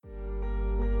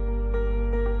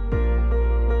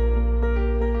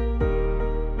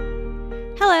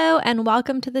and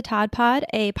welcome to the Todd Pod,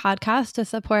 a podcast to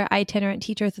support itinerant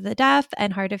teachers of the deaf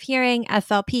and hard of hearing,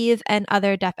 SLPs, and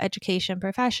other deaf education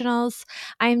professionals.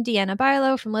 I'm Deanna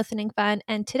Barlow from Listening Fun,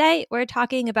 and today we're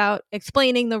talking about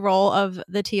explaining the role of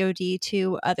the TOD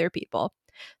to other people.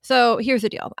 So here's the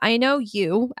deal. I know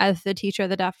you, as the teacher of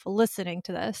the deaf listening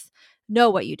to this, know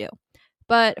what you do.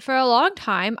 But for a long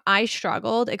time, I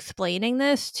struggled explaining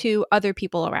this to other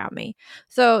people around me.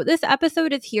 So this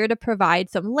episode is here to provide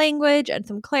some language and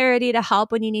some clarity to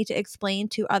help when you need to explain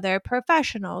to other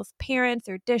professionals, parents,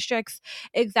 or districts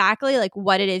exactly like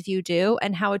what it is you do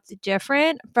and how it's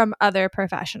different from other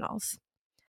professionals.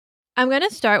 I'm going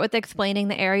to start with explaining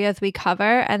the areas we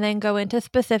cover and then go into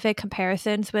specific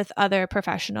comparisons with other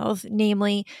professionals,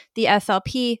 namely the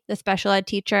SLP, the special ed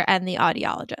teacher, and the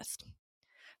audiologist.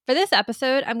 For this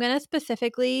episode, I'm going to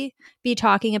specifically be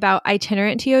talking about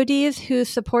itinerant TODs who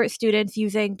support students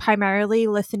using primarily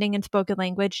listening and spoken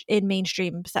language in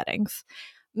mainstream settings,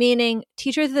 meaning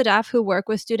teachers of the deaf who work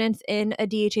with students in a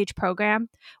DHH program,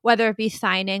 whether it be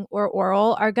signing or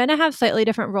oral, are going to have slightly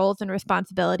different roles and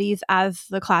responsibilities as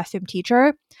the classroom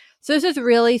teacher. So this is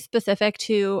really specific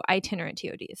to itinerant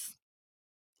TODs.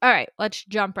 All right, let's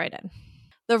jump right in.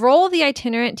 The role of the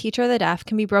itinerant teacher of the deaf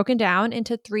can be broken down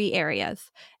into three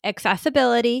areas: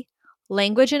 accessibility,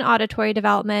 language and auditory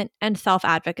development, and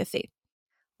self-advocacy.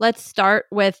 Let's start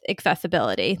with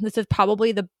accessibility. This is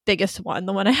probably the biggest one,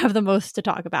 the one I have the most to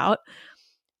talk about.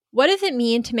 What does it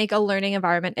mean to make a learning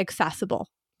environment accessible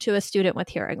to a student with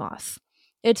hearing loss?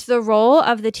 It's the role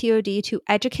of the TOD to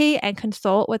educate and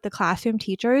consult with the classroom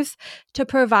teachers to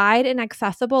provide an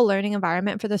accessible learning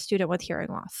environment for the student with hearing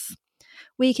loss.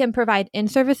 We can provide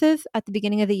in-services at the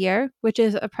beginning of the year, which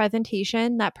is a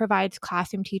presentation that provides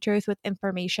classroom teachers with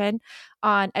information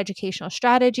on educational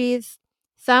strategies.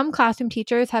 Some classroom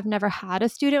teachers have never had a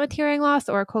student with hearing loss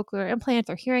or cochlear implants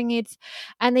or hearing aids,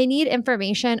 and they need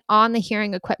information on the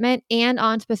hearing equipment and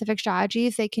on specific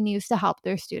strategies they can use to help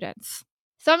their students.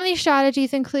 Some of these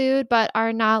strategies include, but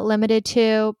are not limited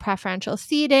to, preferential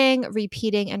seating,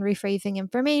 repeating and rephrasing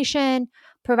information,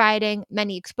 providing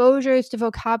many exposures to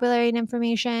vocabulary and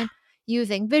information,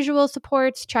 using visual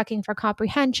supports, checking for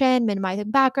comprehension,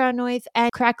 minimizing background noise,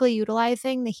 and correctly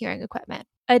utilizing the hearing equipment.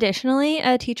 Additionally,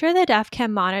 a teacher of the deaf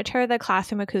can monitor the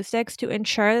classroom acoustics to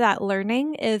ensure that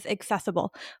learning is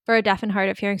accessible for a deaf and hard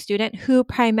of hearing student who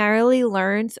primarily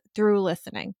learns through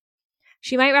listening.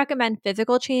 She might recommend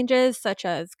physical changes such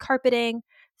as carpeting,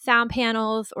 sound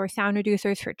panels, or sound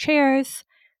reducers for chairs.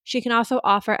 She can also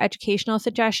offer educational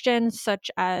suggestions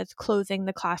such as closing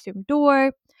the classroom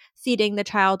door, seating the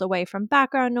child away from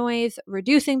background noise,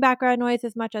 reducing background noise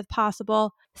as much as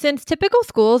possible. Since typical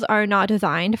schools are not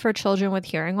designed for children with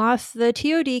hearing loss, the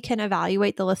TOD can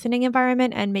evaluate the listening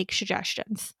environment and make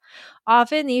suggestions.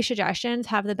 Often these suggestions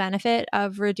have the benefit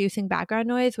of reducing background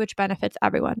noise, which benefits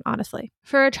everyone, honestly.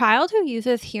 For a child who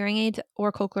uses hearing aids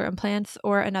or cochlear implants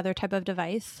or another type of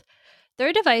device,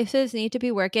 their devices need to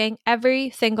be working every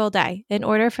single day in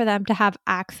order for them to have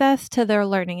access to their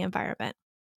learning environment.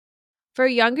 For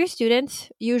younger students,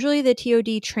 usually the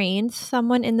TOD trains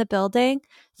someone in the building,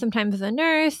 sometimes a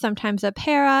nurse, sometimes a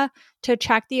para, to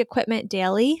check the equipment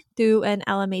daily through an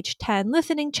LMH10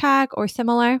 listening check or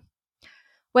similar.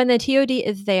 When the TOD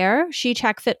is there, she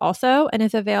checks it also and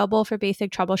is available for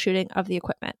basic troubleshooting of the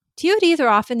equipment. TODs are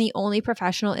often the only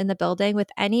professional in the building with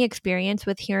any experience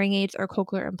with hearing aids or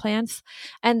cochlear implants,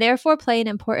 and therefore play an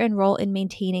important role in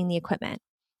maintaining the equipment.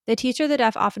 The teacher of the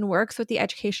deaf often works with the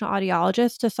educational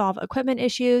audiologist to solve equipment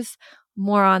issues.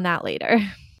 More on that later.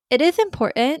 It is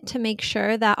important to make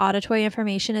sure that auditory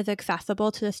information is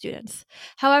accessible to the students.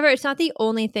 However, it's not the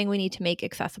only thing we need to make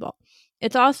accessible.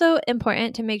 It's also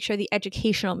important to make sure the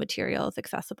educational material is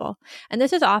accessible, and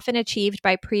this is often achieved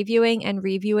by previewing and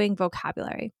reviewing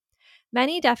vocabulary.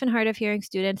 Many deaf and hard of hearing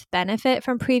students benefit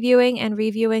from previewing and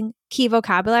reviewing key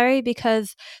vocabulary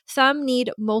because some need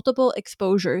multiple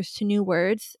exposures to new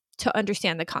words to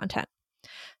understand the content.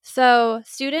 So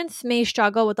students may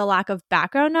struggle with a lack of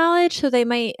background knowledge, so they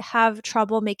might have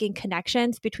trouble making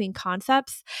connections between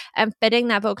concepts and fitting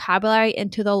that vocabulary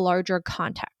into the larger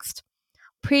context.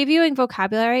 Previewing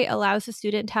vocabulary allows the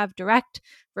student to have direct,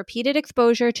 repeated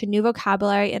exposure to new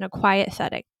vocabulary in a quiet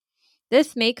setting.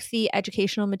 This makes the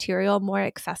educational material more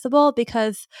accessible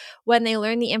because when they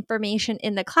learn the information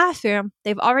in the classroom,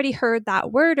 they've already heard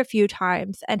that word a few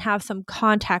times and have some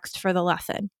context for the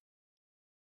lesson.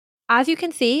 As you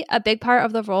can see, a big part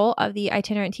of the role of the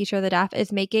itinerant teacher of the deaf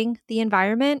is making the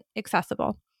environment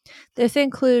accessible. This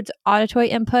includes auditory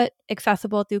input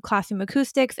accessible through classroom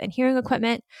acoustics and hearing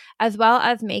equipment, as well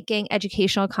as making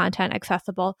educational content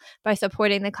accessible by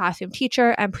supporting the classroom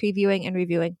teacher and previewing and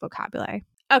reviewing vocabulary.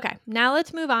 Okay, now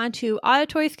let's move on to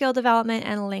auditory skill development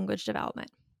and language development.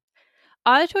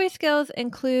 Auditory skills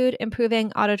include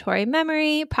improving auditory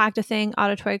memory, practicing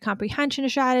auditory comprehension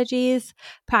strategies,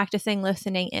 practicing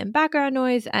listening in background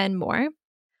noise, and more.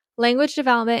 Language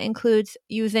development includes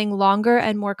using longer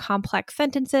and more complex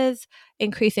sentences,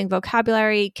 increasing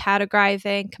vocabulary,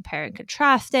 categorizing, comparing,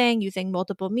 contrasting, using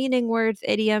multiple meaning words,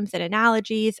 idioms, and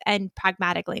analogies, and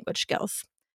pragmatic language skills.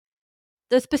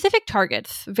 The specific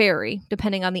targets vary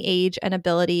depending on the age and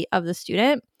ability of the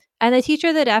student, and the teacher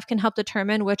of the deaf can help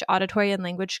determine which auditory and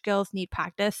language skills need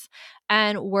practice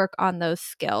and work on those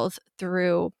skills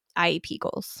through IEP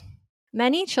goals.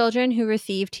 Many children who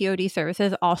receive TOD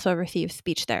services also receive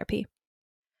speech therapy.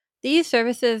 These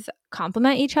services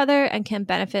complement each other and can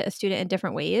benefit a student in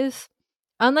different ways.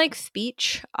 Unlike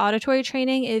speech, auditory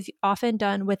training is often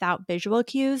done without visual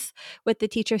cues, with the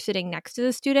teacher sitting next to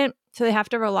the student, so they have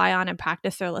to rely on and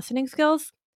practice their listening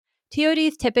skills.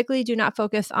 TODs typically do not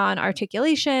focus on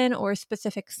articulation or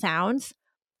specific sounds.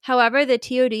 However, the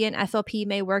TOD and SLP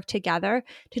may work together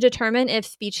to determine if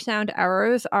speech sound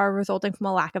errors are resulting from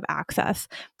a lack of access.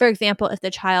 For example, if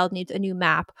the child needs a new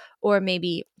map or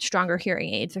maybe stronger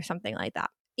hearing aids or something like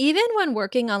that. Even when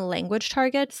working on language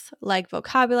targets like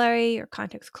vocabulary or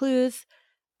context clues,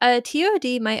 a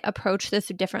TOD might approach this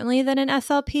differently than an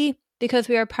SLP because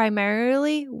we are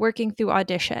primarily working through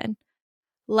audition.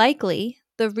 Likely,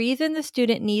 the reason the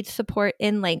student needs support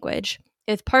in language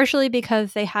is partially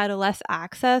because they had less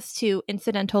access to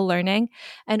incidental learning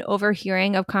and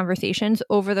overhearing of conversations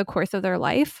over the course of their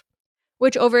life,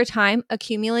 which over time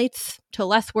accumulates to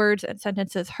less words and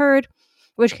sentences heard,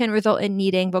 which can result in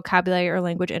needing vocabulary or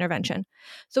language intervention.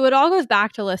 So it all goes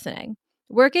back to listening.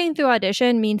 Working through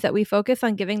audition means that we focus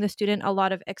on giving the student a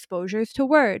lot of exposures to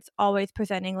words, always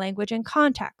presenting language in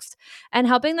context, and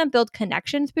helping them build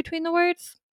connections between the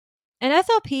words. An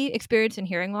SLP experienced in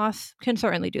hearing loss can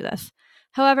certainly do this.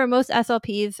 However, most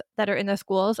SLPs that are in the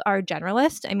schools are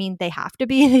generalists. I mean, they have to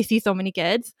be, they see so many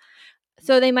kids.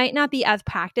 So they might not be as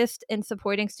practiced in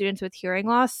supporting students with hearing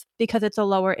loss because it's a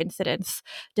lower incidence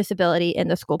disability in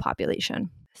the school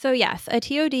population. So yes, a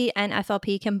TOD and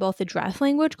SLP can both address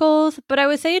language goals, but I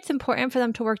would say it's important for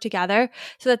them to work together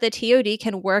so that the TOD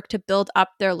can work to build up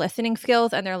their listening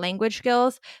skills and their language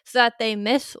skills so that they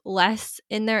miss less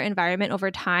in their environment over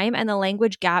time and the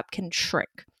language gap can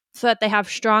shrink so that they have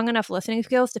strong enough listening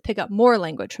skills to pick up more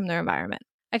language from their environment.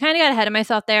 I kind of got ahead of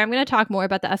myself there. I'm going to talk more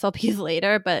about the SLPs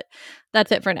later, but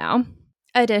that's it for now.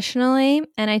 Additionally,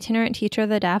 an itinerant teacher of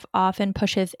the deaf often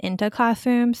pushes into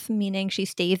classrooms, meaning she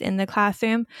stays in the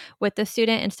classroom with the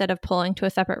student instead of pulling to a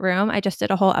separate room. I just did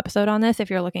a whole episode on this if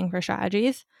you're looking for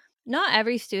strategies. Not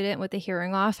every student with a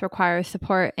hearing loss requires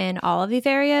support in all of these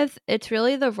areas. It's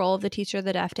really the role of the teacher of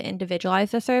the deaf to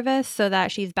individualize the service so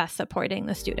that she's best supporting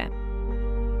the student.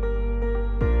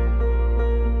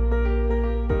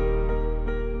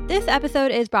 This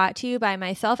episode is brought to you by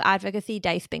my self-advocacy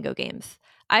dice bingo games.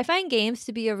 I find games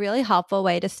to be a really helpful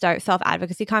way to start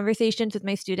self-advocacy conversations with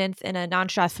my students in a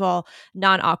non-stressful,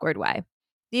 non-awkward way.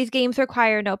 These games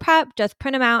require no prep, just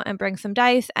print them out and bring some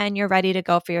dice, and you're ready to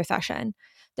go for your session.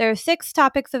 There are 6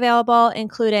 topics available,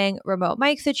 including remote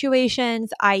mic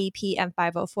situations, IEP and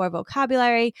 504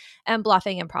 vocabulary, and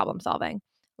bluffing and problem solving.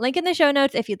 Link in the show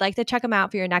notes if you'd like to check them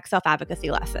out for your next self-advocacy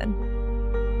lesson.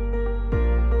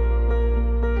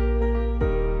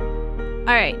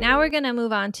 All right, now we're going to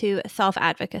move on to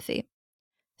self-advocacy.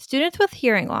 Students with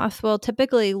hearing loss will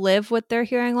typically live with their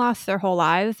hearing loss their whole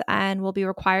lives and will be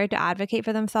required to advocate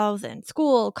for themselves in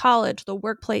school, college, the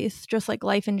workplace, just like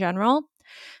life in general.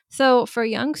 So for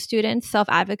young students,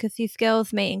 self-advocacy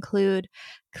skills may include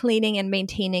cleaning and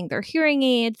maintaining their hearing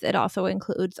aids. It also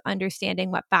includes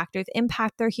understanding what factors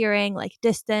impact their hearing, like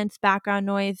distance, background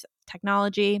noise,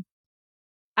 technology.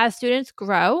 As students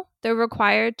grow, they're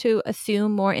required to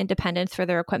assume more independence for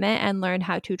their equipment and learn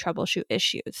how to troubleshoot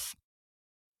issues.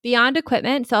 Beyond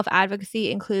equipment,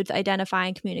 self-advocacy includes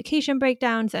identifying communication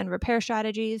breakdowns and repair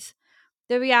strategies.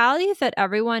 The reality is that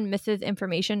everyone misses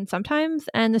information sometimes,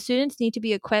 and the students need to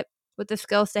be equipped with the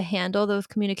skills to handle those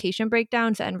communication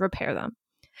breakdowns and repair them.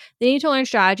 They need to learn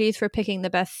strategies for picking the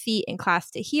best seat in class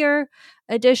to hear.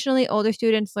 Additionally, older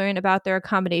students learn about their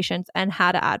accommodations and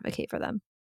how to advocate for them.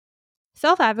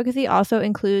 Self-advocacy also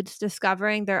includes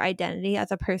discovering their identity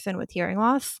as a person with hearing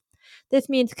loss. This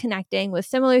means connecting with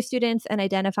similar students and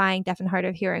identifying deaf and hard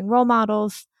of hearing role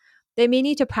models. They may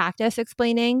need to practice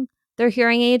explaining their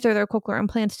hearing aids or their cochlear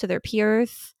implants to their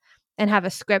peers and have a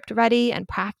script ready and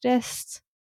practiced.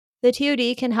 The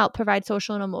TOD can help provide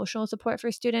social and emotional support for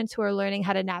students who are learning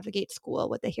how to navigate school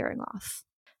with a hearing loss.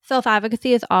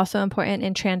 Self-advocacy is also important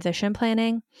in transition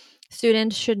planning.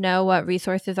 Students should know what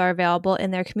resources are available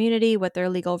in their community, what their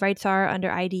legal rights are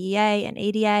under IDEA and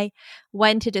ADA,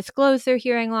 when to disclose their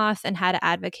hearing loss, and how to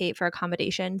advocate for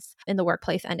accommodations in the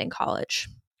workplace and in college.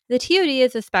 The TOD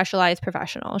is a specialized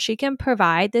professional. She can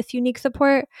provide this unique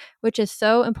support, which is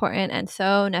so important and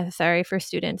so necessary for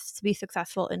students to be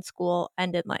successful in school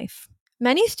and in life.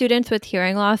 Many students with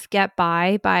hearing loss get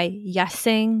by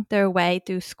yesing their way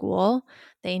through school.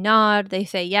 They nod, they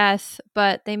say yes,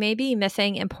 but they may be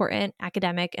missing important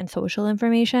academic and social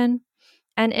information.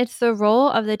 And it's the role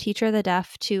of the teacher of the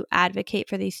deaf to advocate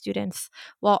for these students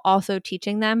while also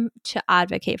teaching them to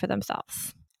advocate for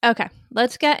themselves. Okay,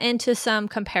 let's get into some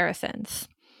comparisons.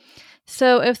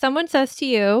 So if someone says to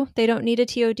you they don't need a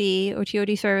TOD or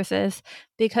TOD services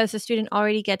because the student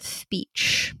already gets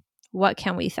speech, what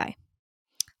can we say?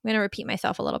 I'm going to repeat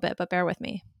myself a little bit, but bear with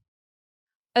me.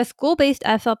 A school-based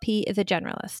SLP is a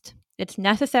generalist. It's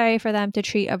necessary for them to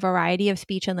treat a variety of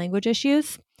speech and language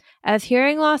issues. As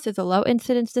hearing loss is a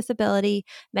low-incidence disability,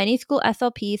 many school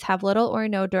SLPs have little or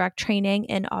no direct training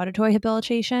in auditory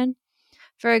rehabilitation.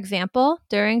 For example,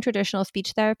 during traditional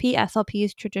speech therapy,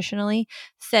 SLPs traditionally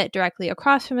sit directly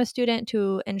across from a student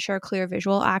to ensure clear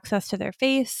visual access to their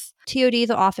face. TODs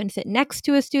will often sit next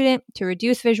to a student to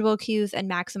reduce visual cues and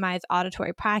maximize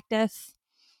auditory practice.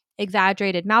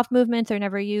 Exaggerated mouth movements are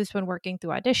never used when working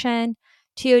through audition.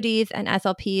 TODs and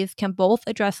SLPs can both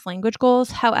address language goals.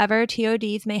 However,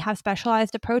 TODs may have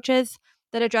specialized approaches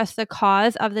that address the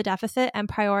cause of the deficit and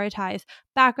prioritize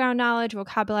background knowledge,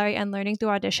 vocabulary, and learning through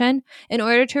audition in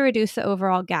order to reduce the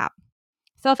overall gap.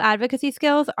 Self-advocacy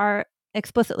skills are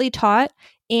explicitly taught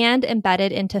and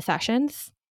embedded into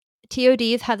sessions.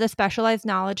 TODs have the specialized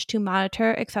knowledge to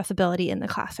monitor accessibility in the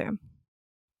classroom.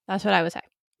 That's what I would say.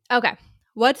 Okay,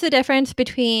 what's the difference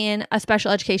between a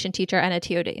special education teacher and a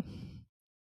TOD?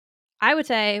 I would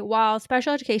say while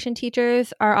special education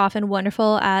teachers are often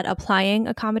wonderful at applying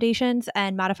accommodations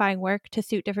and modifying work to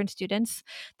suit different students,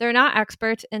 they're not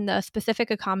experts in the specific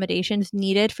accommodations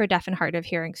needed for deaf and hard of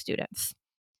hearing students.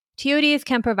 TODs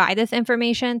can provide this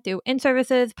information through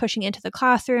in-services, pushing into the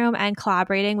classroom, and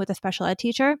collaborating with a special ed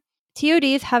teacher.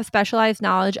 TODs have specialized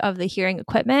knowledge of the hearing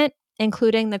equipment,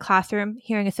 including the classroom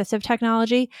hearing assistive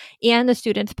technology and the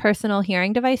student's personal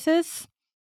hearing devices.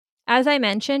 As I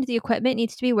mentioned, the equipment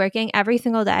needs to be working every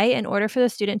single day in order for the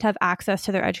student to have access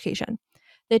to their education.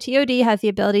 The TOD has the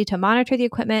ability to monitor the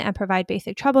equipment and provide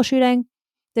basic troubleshooting.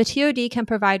 The TOD can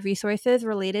provide resources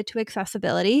related to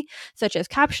accessibility, such as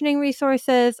captioning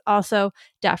resources, also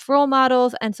deaf role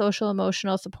models, and social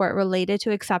emotional support related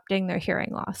to accepting their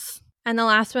hearing loss. And the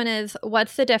last one is,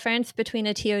 what's the difference between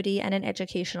a TOD and an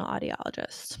educational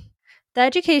audiologist? The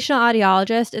educational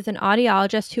audiologist is an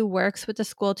audiologist who works with the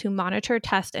school to monitor,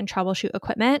 test, and troubleshoot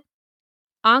equipment.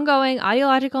 Ongoing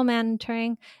audiological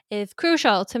monitoring is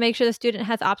crucial to make sure the student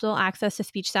has optimal access to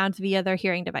speech sounds via their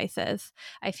hearing devices.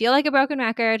 I feel like a broken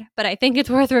record, but I think it's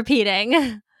worth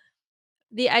repeating.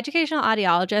 The educational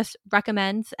audiologist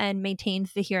recommends and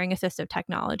maintains the hearing assistive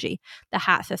technology, the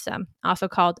HAT system, also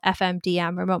called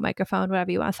FMDM, remote microphone,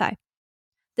 whatever you want to say.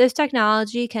 This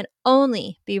technology can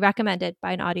only be recommended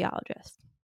by an audiologist.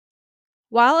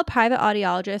 While a private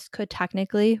audiologist could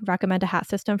technically recommend a HAT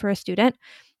system for a student,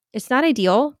 it's not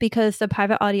ideal because the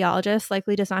private audiologist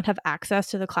likely does not have access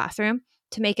to the classroom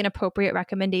to make an appropriate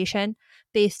recommendation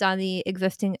based on the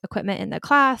existing equipment in the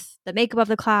class, the makeup of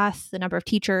the class, the number of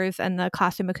teachers, and the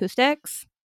classroom acoustics.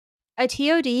 A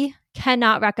TOD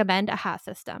cannot recommend a HAT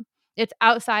system. It's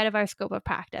outside of our scope of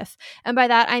practice. And by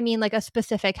that, I mean like a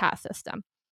specific HAT system.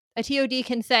 A TOD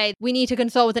can say, we need to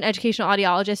consult with an educational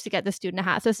audiologist to get the student a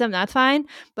HAT system. That's fine,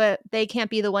 but they can't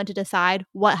be the one to decide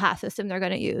what HAT system they're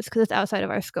going to use because it's outside of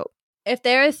our scope. If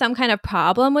there is some kind of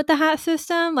problem with the HAT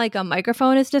system, like a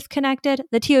microphone is disconnected,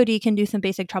 the TOD can do some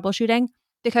basic troubleshooting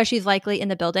because she's likely in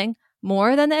the building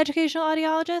more than the educational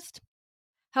audiologist.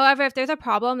 However, if there's a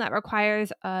problem that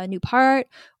requires a new part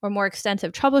or more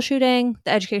extensive troubleshooting,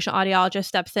 the educational audiologist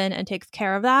steps in and takes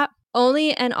care of that.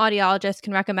 Only an audiologist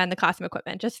can recommend the classroom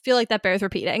equipment. Just feel like that bears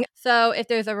repeating. So if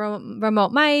there's a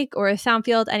remote mic or a sound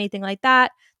field, anything like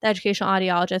that, the educational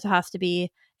audiologist has to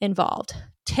be involved.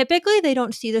 Typically, they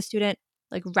don't see the student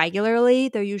like regularly.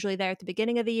 They're usually there at the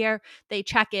beginning of the year. They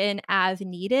check in as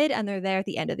needed and they're there at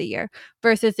the end of the year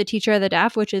versus the teacher of the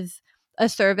deaf, which is a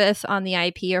service on the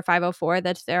IEP or 504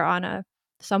 that's there on a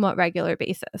somewhat regular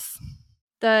basis.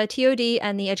 The TOD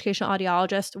and the educational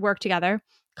audiologist work together,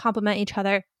 complement each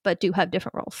other, but do have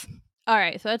different roles. All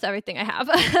right, so that's everything I have.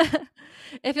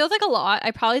 It feels like a lot.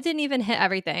 I probably didn't even hit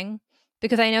everything,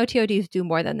 because I know TODs do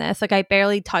more than this. Like I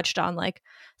barely touched on like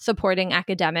supporting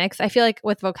academics. I feel like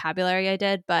with vocabulary I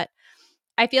did, but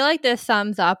I feel like this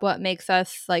sums up what makes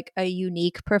us like a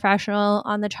unique professional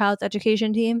on the child's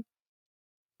education team.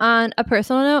 On a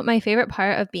personal note, my favorite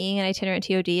part of being an itinerant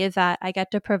TOD is that I get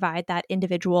to provide that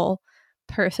individual,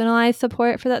 personalized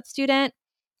support for that student.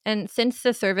 And since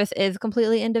the service is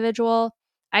completely individual,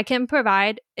 I can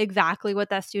provide exactly what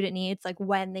that student needs, like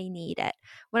when they need it.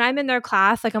 When I'm in their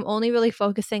class, like I'm only really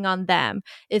focusing on them.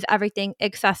 Is everything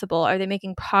accessible? Are they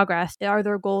making progress? Are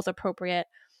their goals appropriate?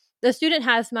 The student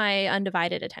has my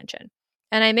undivided attention,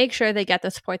 and I make sure they get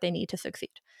the support they need to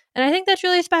succeed. And I think that's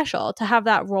really special to have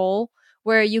that role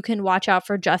where you can watch out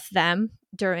for just them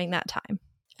during that time.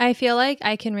 I feel like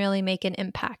I can really make an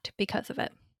impact because of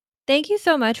it. Thank you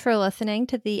so much for listening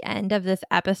to the end of this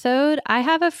episode. I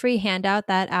have a free handout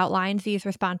that outlines these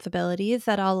responsibilities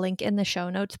that I'll link in the show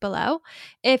notes below.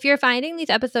 If you're finding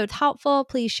these episodes helpful,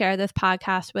 please share this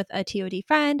podcast with a TOD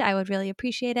friend. I would really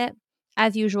appreciate it.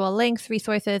 As usual, links,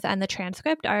 resources, and the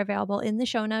transcript are available in the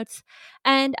show notes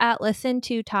and at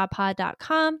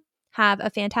listentotodpod.com. Have a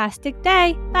fantastic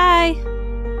day. Bye.